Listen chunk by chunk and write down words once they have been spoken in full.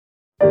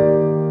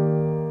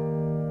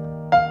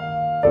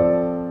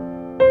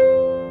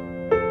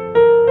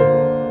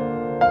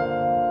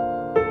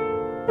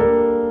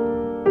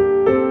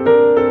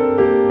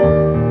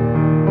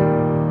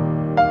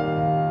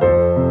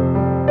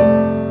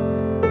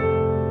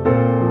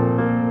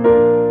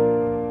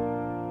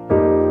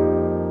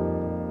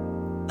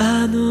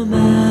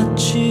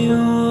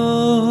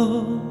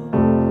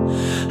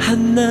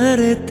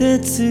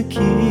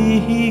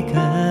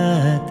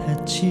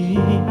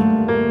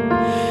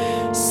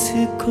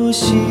少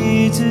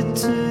しず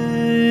つ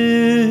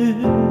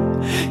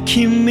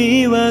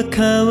君は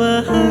変わ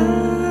っ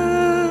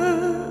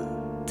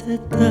て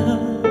た。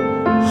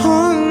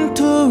本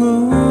当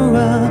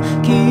は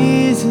気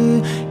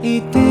づ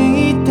いて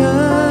い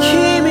た。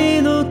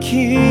君の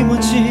気持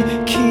ち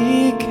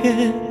聞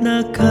け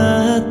な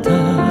かっ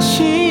た。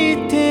知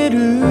って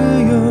る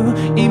よ、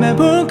今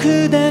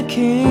僕だ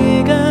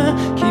けが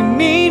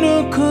君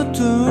のこと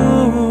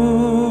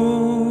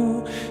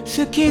を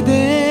好きで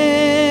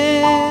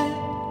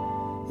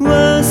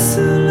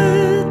忘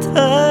れ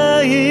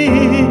たい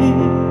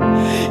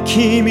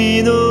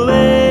君の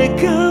笑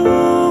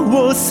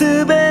顔を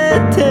すべ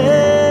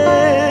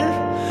て。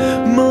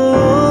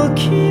もう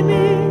君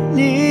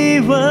に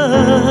は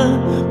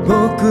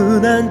僕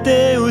なん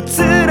て映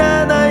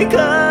らないか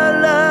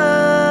ら。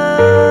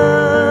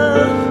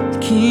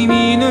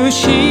君の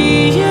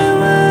幸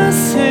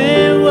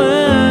せ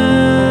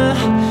は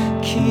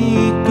き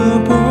っと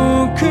僕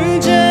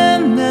じゃ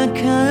なか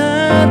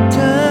った。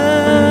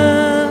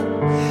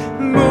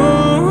も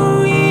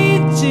う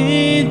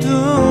一度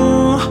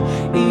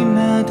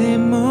今で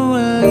も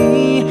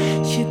愛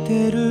し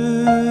てる。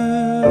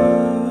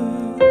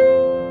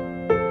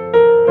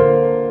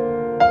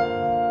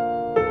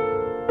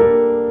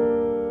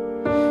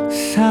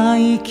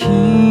最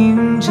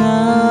近じゃ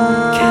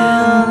喧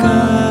嘩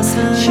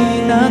し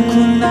なく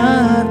な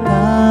った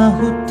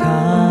二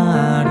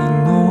人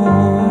の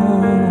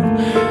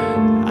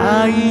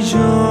愛情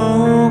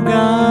が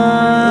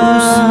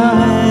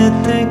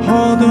ほ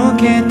ど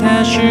けた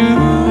瞬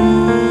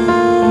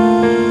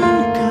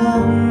間、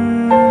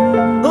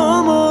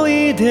思い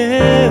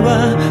出は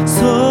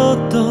そっ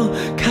と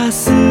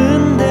霞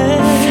んで、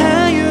さ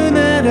よ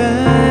なら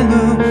の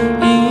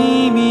意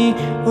味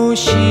を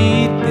知っ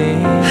て、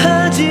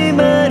始ま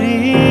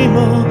り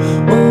も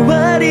終わ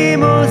り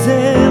も全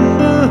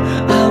部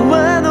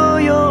泡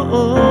のよ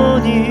う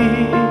に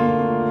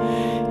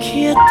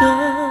消えた。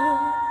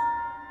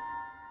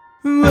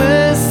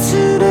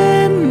忘れ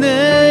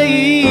ない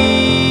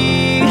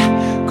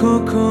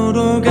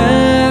心が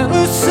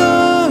嘘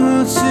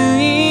をつ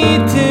い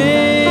て、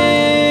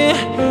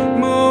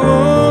も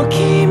う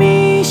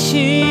君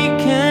し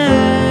か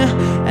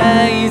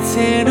愛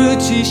せる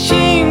自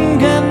信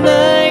が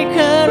ない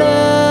から。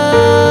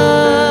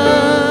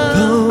ど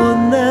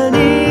んなに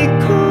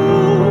高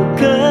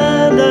価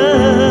な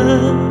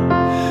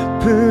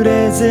プレ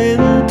ゼン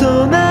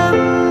トなん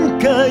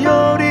か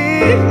より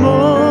も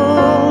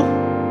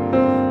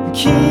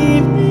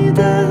君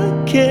だ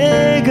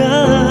けが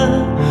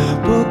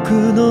僕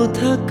の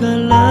宝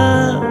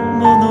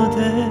物で、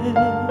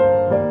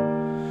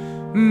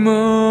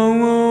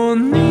もう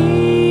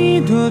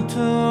二度と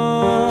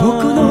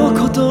僕の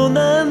こと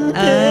なんて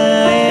会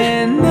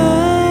え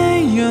な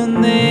いよね。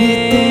見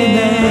て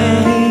な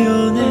いよ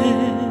ね。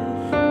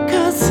風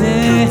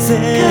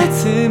が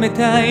冷た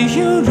い夜、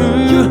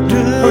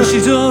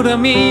星空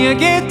見上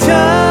げた。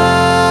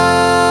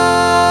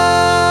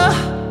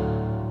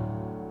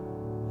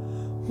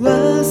忘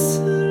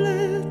れ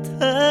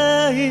た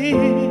い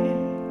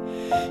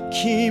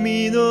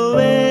君の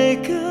笑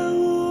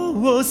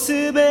顔を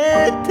すべ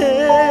て。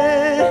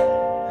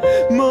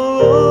も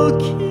う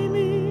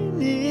君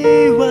に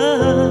は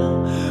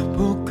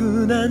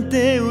僕なんて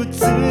映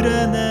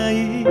らない、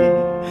映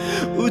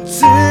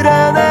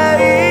らな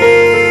い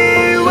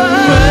わ。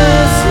忘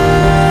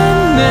れ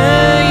ない